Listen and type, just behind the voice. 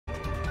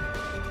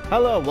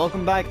Hello,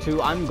 welcome back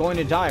to I'm going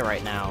to die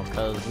right now,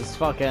 because this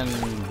fucking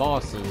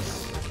boss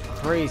is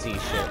crazy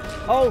shit.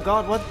 Oh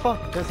god, what the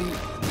fuck? Does he...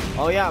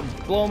 Oh yeah,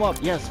 blow him up.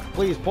 Yes,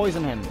 please,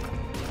 poison him.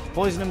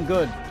 Poison him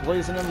good.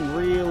 Poison him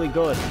really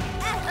good.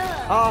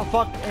 Oh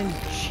fuck, and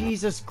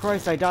Jesus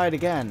Christ, I died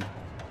again.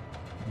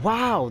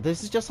 Wow,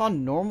 this is just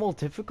on normal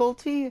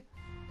difficulty?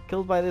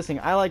 Killed by this thing.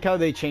 I like how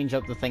they change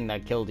up the thing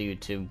that killed you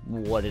to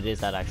what it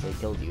is that actually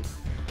killed you.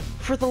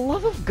 For the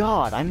love of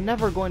God, I'm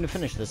never going to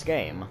finish this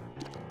game.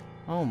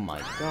 Oh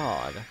my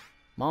god.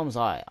 Mom's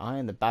eye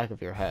in the back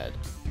of your head.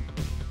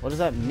 What does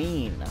that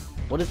mean?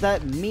 What does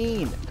that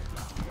mean?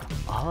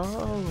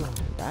 Oh,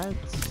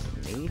 that's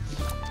neat.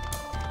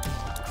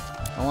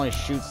 It only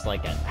shoots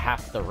like at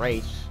half the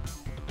rate.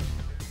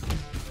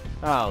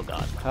 Oh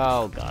god.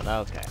 Oh god,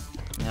 okay.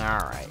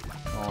 Alright.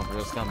 Well, we're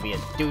just gonna be a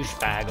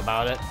douchebag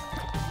about it.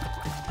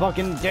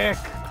 Fucking dick!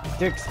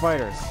 Dick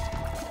spiders.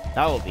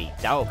 That would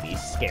be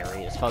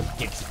scary as fuck.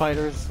 Dick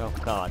spiders? Oh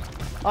god.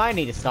 I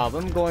need to stop.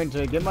 I'm going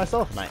to give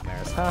myself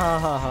nightmares. Ha ha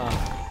ha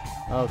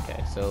ha.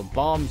 Okay, so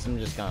bombs, I'm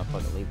just gonna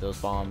fucking leave those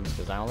bombs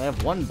because I only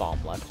have one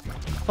bomb left.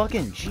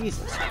 Fucking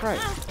Jesus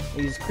Christ.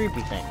 These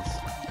creepy things.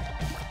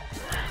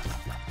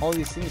 All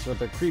these things with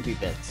their creepy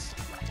bits.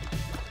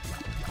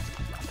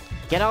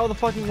 Get out of the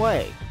fucking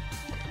way.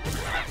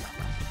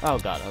 Oh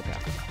god, okay.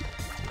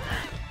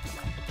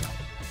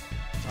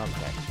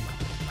 Okay.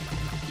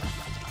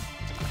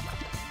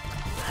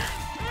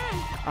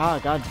 Ah,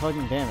 god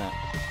fucking damn it.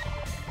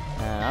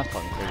 That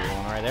fucking creepy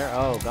one right there.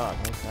 Oh god,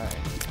 okay.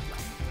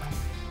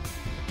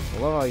 I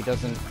love how he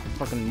doesn't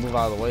fucking move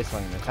out of the way so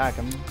I can attack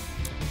him.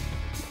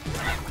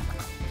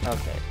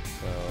 Okay,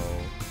 so...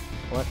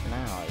 What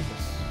now? I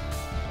just...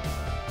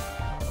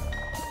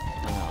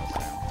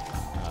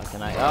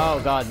 can I... Oh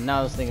god,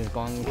 now this thing is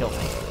going to kill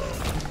me.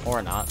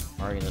 Or not.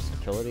 Or I can just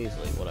kill it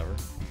easily, whatever.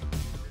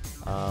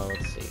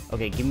 Let's see.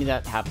 Okay, give me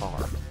that half a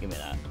heart. Give me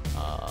that.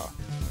 No.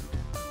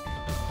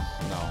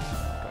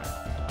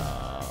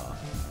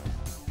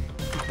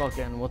 Okay.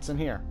 Fucking, what's in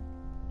here?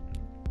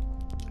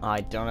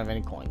 I don't have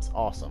any coins.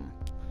 Awesome.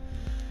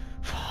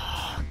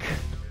 Fuck.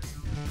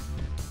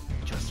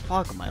 Just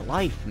fuck my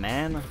life,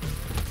 man.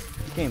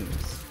 This game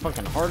is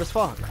fucking hard as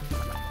fuck.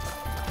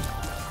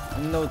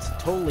 Even though it's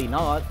totally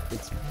not.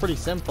 It's pretty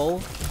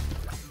simple.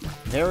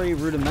 Very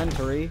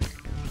rudimentary.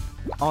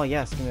 Oh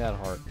yes, give me that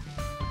heart.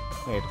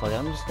 Wait, fuck it,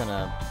 I'm just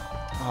gonna...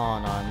 Oh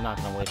no, I'm not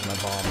gonna waste my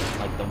bomb.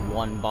 Like the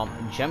one bomb.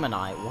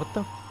 Gemini, what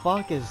the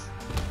fuck is...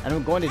 And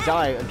I'm going to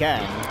die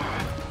again.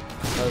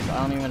 Because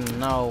I don't even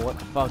know what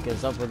the fuck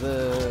is up with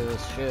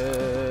this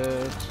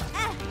shit.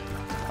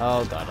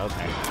 Oh god,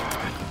 okay.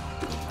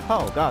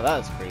 Oh god,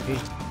 that's creepy.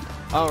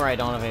 Alright,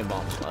 don't have any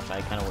bombs left.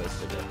 I kinda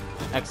wasted it.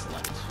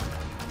 Excellent.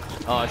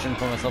 Oh, I shouldn't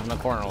put myself in the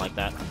corner like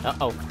that.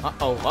 Uh-oh,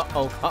 uh-oh,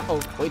 uh-oh,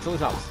 uh-oh. Wait till he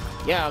stops.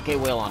 Yeah, okay,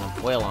 wail on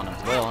him. Wail on him.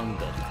 Wail on him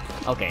good.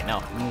 Okay,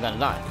 no, I'm gonna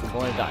die. I'm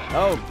going to die.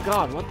 Oh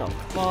god, what the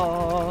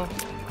fuck?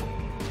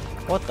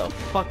 What the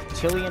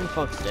fuck-tillion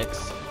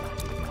fucksticks?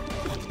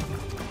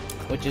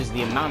 Which is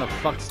the amount of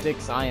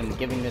fucksticks I am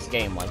giving this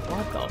game. Like,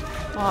 what the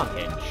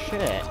fucking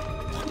shit?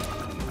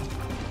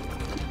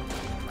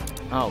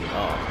 Oh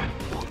god.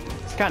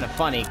 It's kind of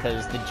funny,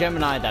 because the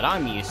Gemini that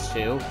I'm used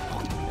to,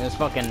 this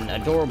fucking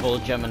adorable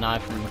Gemini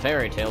from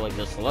Fairy Tail, like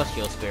the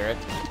Celestial Spirit,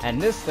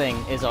 and this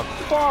thing is a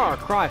far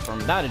cry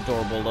from that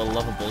adorable little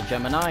lovable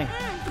Gemini.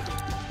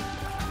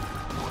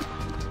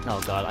 Oh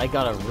god, I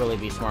gotta really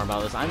be smart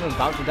about this. I'm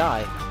about to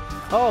die.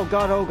 Oh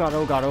god, oh god,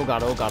 oh god, oh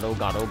god, oh god, oh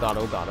god, oh god,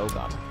 oh god, oh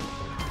god.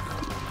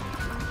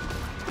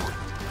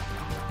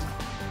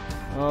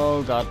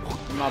 Oh god,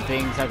 I'm not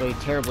being exactly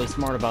terribly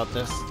smart about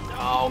this.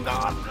 Oh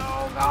god,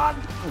 oh god.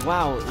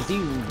 Wow, is he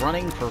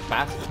running for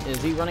fast? Is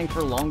he running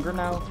for longer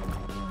now?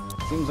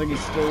 Seems like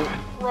he's still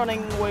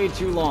running way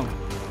too long.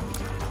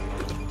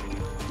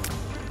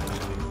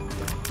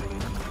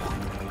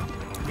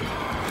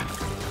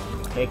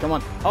 Okay, come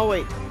on. Oh,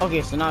 wait.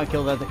 Okay, so now I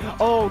killed that thing.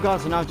 Oh, god,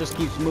 so now it just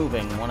keeps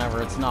moving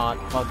whenever it's not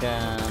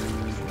fucking...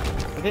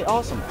 Okay,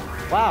 awesome.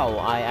 Wow,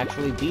 I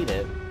actually beat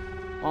it.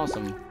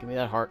 Awesome. Give me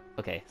that heart.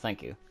 Okay,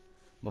 thank you.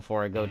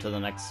 Before I go to the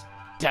next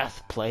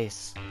death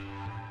place.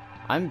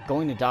 I'm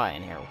going to die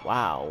in here.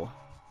 Wow.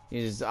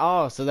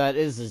 Oh, so that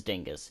is his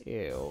dingus.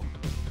 Ew.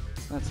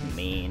 That's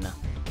mean.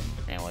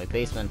 Anyway,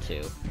 basement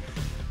 2.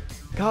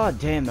 God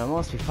damn, it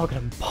must be fucking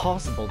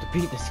impossible to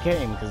beat this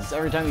game, because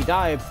every time you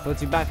die, it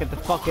puts you back at the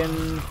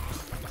fucking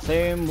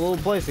same little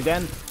place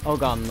again. Oh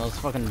god, and those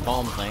fucking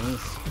bomb things.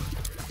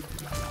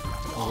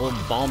 Those little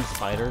bomb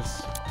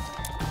spiders.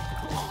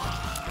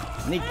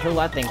 I need to kill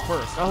that thing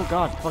first. Oh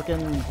god,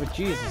 fucking, but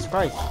Jesus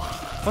Christ.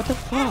 What the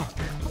fuck?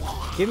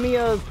 Give me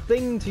a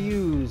thing to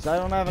use. I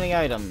don't have any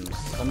items.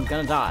 I'm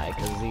gonna die,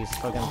 because these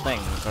fucking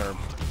things are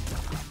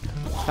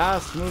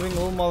fast-moving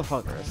little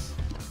motherfuckers.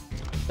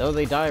 Though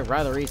they die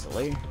rather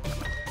easily.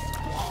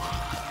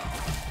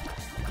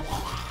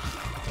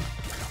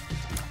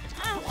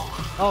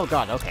 Oh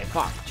god, okay,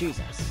 fuck,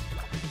 Jesus.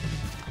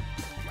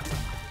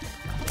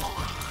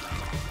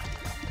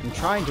 I'm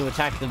trying to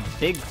attack the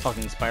big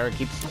fucking spider. It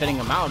keeps spitting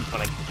them out,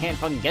 but I can't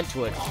fucking get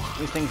to it.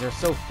 These things are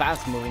so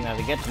fast-moving that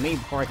they get to me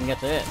before I can get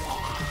to it.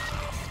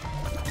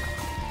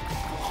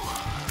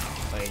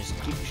 Wait, just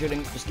keep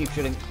shooting, just keep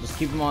shooting. Just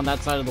keep them on that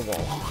side of the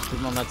wall. Keep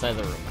them on that side of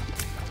the room.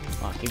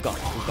 Come on, keep going,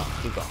 keep going,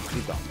 keep going,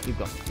 keep going, keep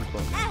going, keep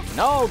going.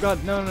 No,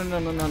 God, no, no, no,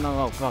 no, no,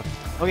 no, oh, fuck.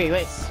 Okay,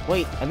 wait,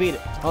 I beat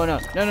it. Oh, no,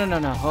 no, no, no,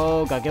 no.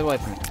 Oh, God, get away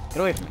from me. Get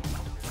away from me.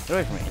 Get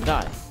away from me and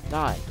die.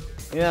 Die.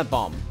 Give me that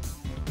bomb.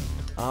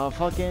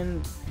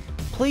 Fucking...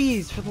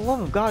 Please, for the love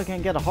of God, I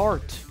can't get a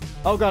heart.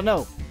 Oh, God,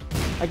 no.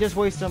 I just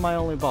wasted my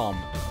only bomb.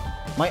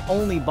 My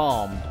only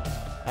bomb.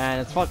 And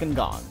it's fucking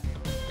gone.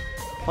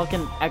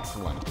 Fucking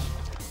excellent.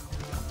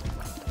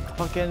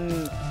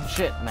 Fucking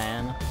shit,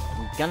 man.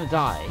 I'm gonna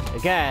die.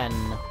 Again.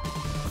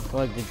 For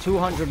like the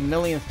 200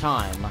 millionth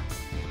time.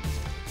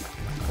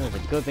 It's a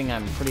good thing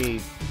I'm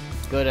pretty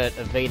good at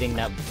evading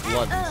that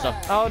blood and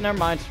stuff. Oh, never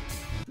mind.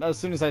 As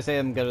soon as I say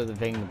I'm good at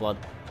evading the blood.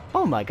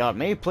 Oh my god,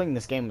 maybe playing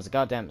this game was a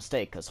goddamn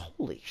mistake, because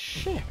holy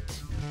shit.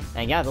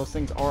 And yeah, those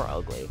things are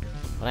ugly.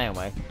 But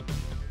anyway,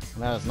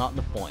 that is not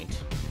the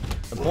point.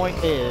 The point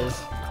is,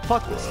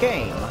 fuck this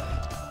game.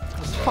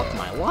 Just fuck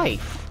my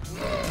life.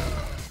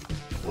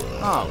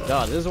 Oh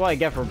god, this is what I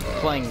get for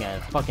playing a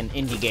fucking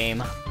indie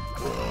game.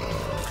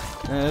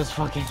 This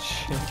fucking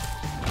shit.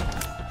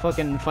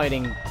 Fucking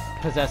fighting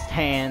possessed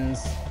hands,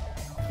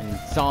 and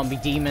zombie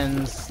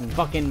demons, and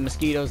fucking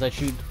mosquitoes that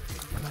shoot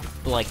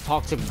like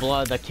toxic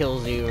blood that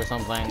kills you or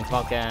something.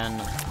 Fucking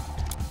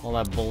all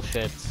that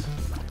bullshit.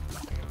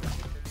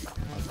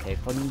 Okay,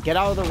 fucking get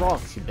out of the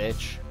rocks, you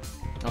bitch.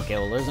 Okay,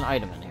 well there's an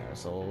item in here,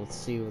 so let's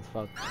see what the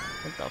fuck.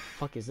 What the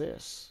fuck is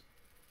this?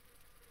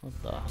 What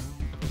the hell?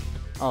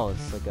 Oh,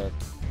 it's like a...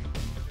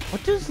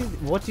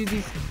 What do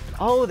these...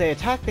 Oh, they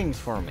attack things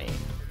for me.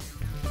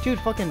 Dude,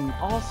 fucking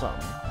awesome.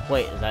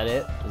 Wait, is that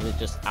it? Is it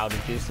just out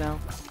of juice now?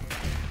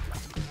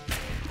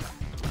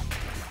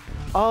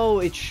 Oh,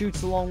 it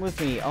shoots along with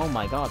me. Oh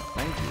my god,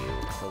 thank you.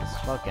 Because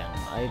fucking,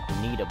 I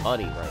need a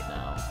buddy right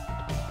now.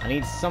 I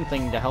need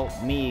something to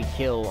help me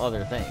kill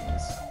other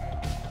things.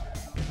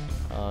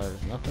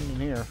 There's nothing in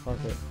here.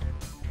 Fuck it.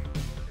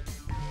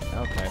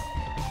 Okay.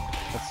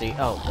 Let's see.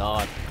 Oh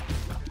god.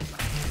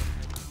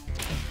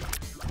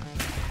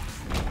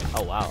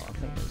 Oh wow, I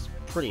think it's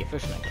pretty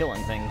efficient at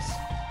killing things.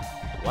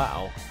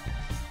 Wow.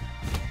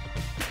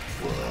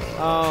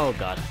 Oh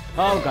god.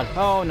 Oh god.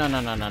 Oh no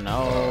no no no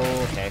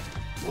no. Okay.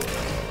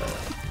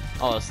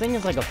 Oh, this thing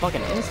is like a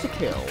fucking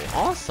insta-kill.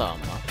 Awesome.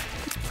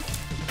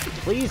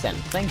 Please and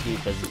thank you,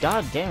 because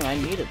goddamn I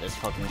needed this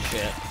fucking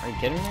shit. Are you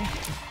kidding me?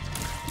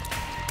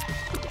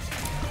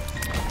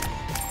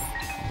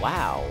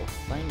 Wow.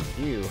 Thank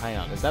you. Hang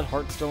on, is that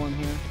heart still in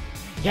here?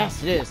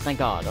 Yes, it is. Thank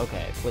god.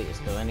 Okay, please,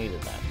 because I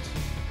needed that.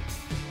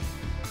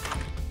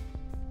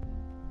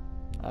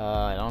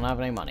 I don't have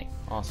any money.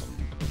 Awesome.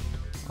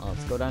 Well,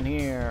 let's go down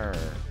here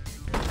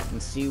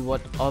and see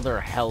what other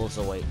hells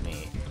await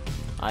me.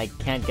 I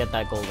can't get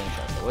that golden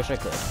chest. I wish I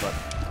could, but...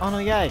 Oh, no,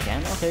 yeah, I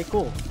can. Okay,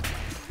 cool.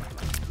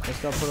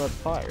 Just gotta put out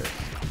fires.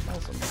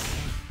 Awesome.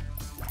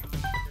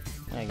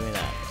 Yeah, give me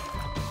that.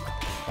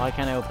 Why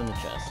can't I open the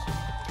chest?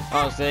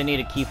 Oh, so I need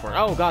a key for it.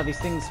 Oh, god, these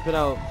things spit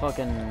out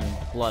fucking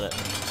blood at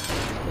me.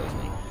 Kills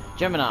me.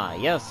 Gemini,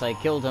 yes, I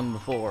killed him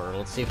before.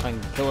 Let's see if I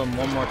can kill him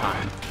one more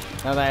time.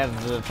 Now that I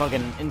have the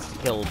fucking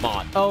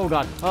Instakill-Bot. Oh,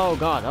 god. Oh,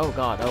 god. Oh,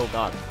 god. Oh,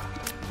 god.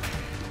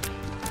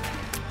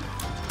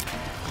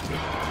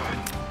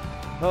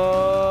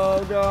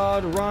 Oh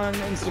god, run,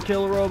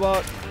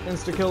 Instakill-Robot,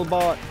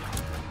 Instakill-Bot.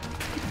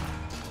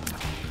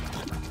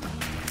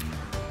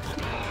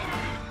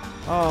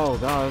 Oh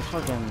god, this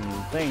fucking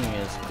thing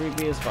is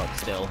creepy as fuck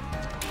still.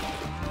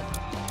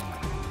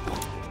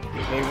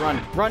 Okay,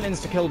 run, run,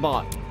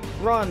 Instakill-Bot,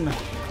 run,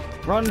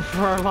 run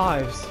for our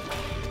lives.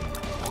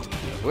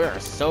 We are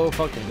so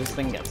fucked if this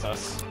thing gets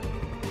us.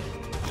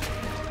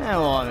 Yeah,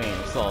 well, I mean,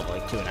 we still have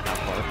like 2.5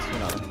 hearts, you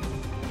know.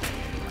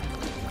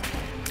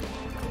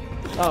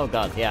 Oh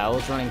god, yeah, I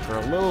was running for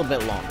a little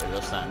bit longer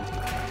just then.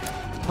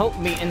 Help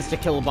me,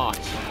 Instakill-Bot.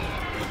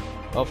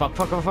 Oh fuck,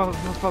 fuck, fuck, fuck,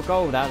 fuck, fuck,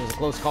 oh, that was a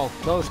close call,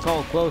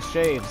 close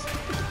shaves.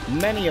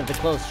 Many of the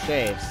close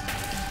shaves.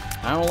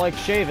 I don't like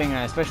shaving, and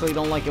I especially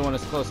don't like it when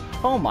it's close.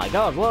 Oh my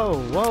god,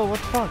 whoa, whoa, what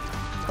the fuck?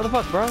 What the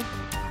fuck, bro?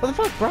 What the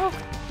fuck, bro?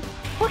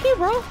 Fuck you,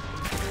 bro!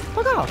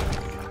 Fuck off!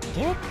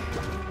 Dick?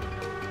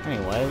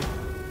 Anyway,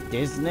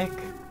 Disnick?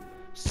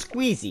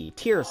 Squeezy,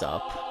 tears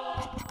up.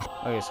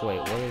 Okay, so wait,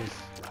 what is...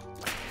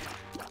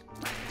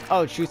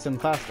 Oh, it shoots them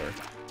faster.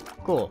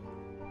 Cool.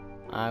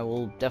 I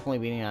will definitely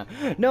be needing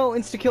that. No,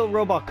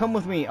 Instakill-Robot, come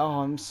with me! Oh,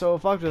 I'm so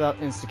fucked without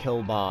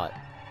Instakill-Bot.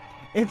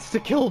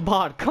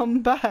 Instakill-Bot, come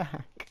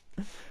back!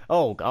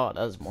 Oh god,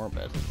 that is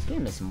morbid. This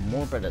game is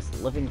morbid as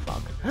living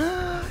fuck.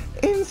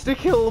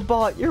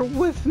 Instakill-Bot, you're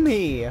with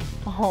me!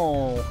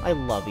 Oh, I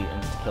love you,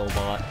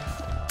 Instakill-Bot.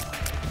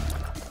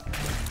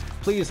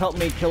 Please help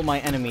me kill my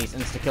enemies,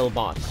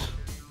 Instakill-Bot.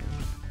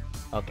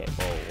 Okay,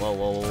 whoa,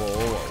 whoa, whoa, whoa,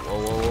 whoa,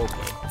 whoa, whoa,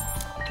 okay.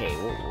 Okay,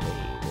 whoa, whoa,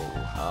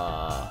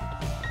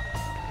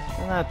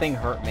 whoa, that thing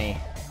hurt me.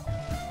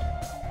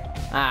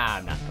 Ah,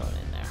 I'm not going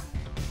in there.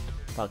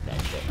 Fuck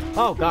that shit.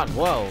 Oh god,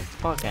 whoa.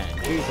 Fucking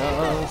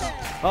Jesus.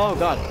 Oh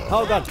god.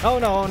 Oh god. Oh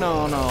no,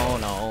 no, no,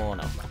 no,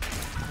 no.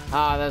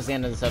 Ah, that's the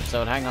end of this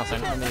episode. Hang on a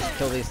second. Let me just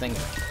kill these things.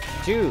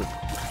 Dude,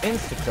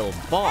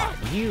 Instakill-Bot.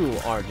 You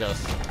are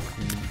just...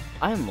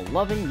 I am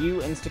loving you,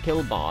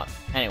 Instakill-Bot.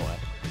 Anyway.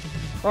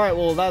 Alright,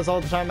 well, that's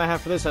all the time I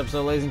have for this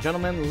episode, ladies and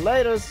gentlemen.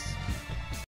 Latest!